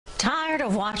Tired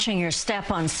of watching your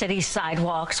step on city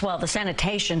sidewalks? Well, the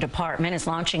sanitation department is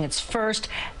launching its first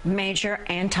major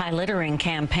anti-littering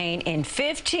campaign in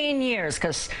 15 years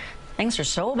because things are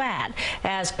so bad.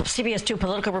 As CBS 2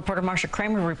 political reporter Marcia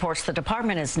Kramer reports, the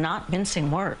department is not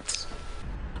mincing words.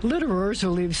 Litterers who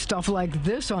leave stuff like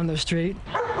this on the street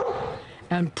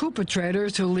and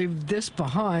poopatrators who leave this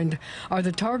behind are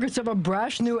the targets of a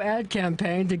brash new ad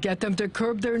campaign to get them to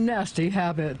curb their nasty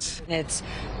habits. It's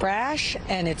brash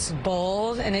and it's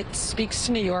bold and it speaks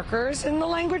to New Yorkers in the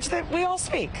language that we all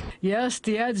speak. Yes,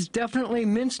 the ads definitely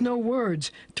mince no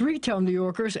words. 3 tell New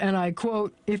Yorkers, and I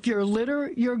quote, "If you're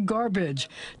litter, you're garbage."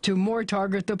 2 more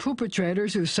target the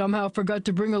poopatrators who somehow forgot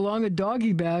to bring along a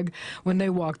doggy bag when they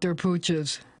walk their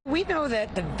pooches. We know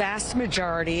that the vast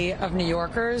majority of New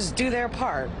Yorkers do their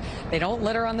part. They don't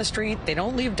litter on the street, they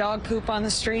don't leave dog poop on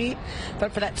the street,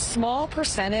 but for that small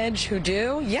percentage who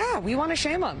do, yeah, we want to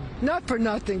shame them. Not for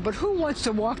nothing, but who wants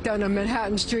to walk down a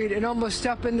Manhattan street and almost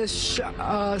step in this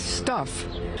stuff?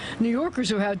 New Yorkers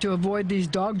who had to avoid these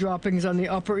dog droppings on the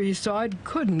Upper East Side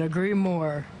couldn't agree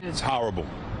more. It's horrible.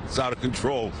 It's out of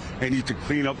control. They need to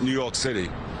clean up New York City.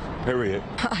 Period.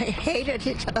 I hated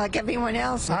it like everyone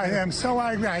else. I am so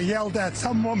angry. I yelled at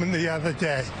some woman the other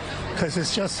day because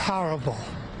it's just horrible.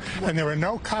 And there are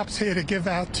no cops here to give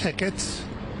out tickets.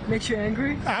 Makes you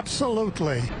angry?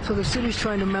 Absolutely. So the city's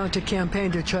trying to mount a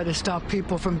campaign to try to stop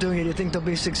people from doing it. You think they'll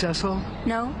be successful?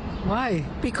 No. Why?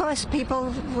 Because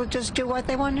people will just do what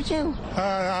they want to do.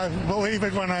 I believe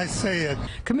it when I see it.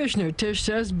 Commissioner Tisch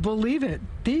says believe it.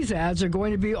 These ads are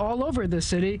going to be all over the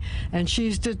city, and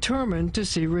she's determined to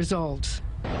see results.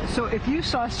 So if you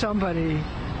saw somebody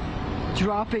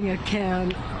dropping a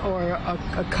can or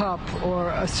a cup or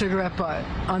a cigarette butt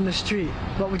on the street,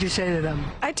 what would you say to them?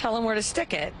 I tell them where to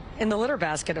stick it. In the litter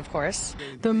basket, of course.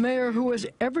 The mayor, who as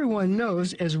everyone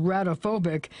knows is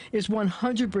ratophobic, is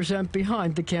 100%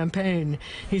 behind the campaign.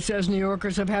 He says New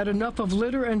Yorkers have had enough of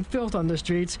litter and filth on the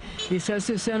streets. He says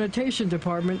his sanitation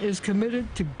department is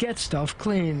committed to get stuff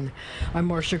clean. I'm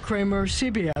Marcia Kramer,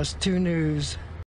 CBS 2 News.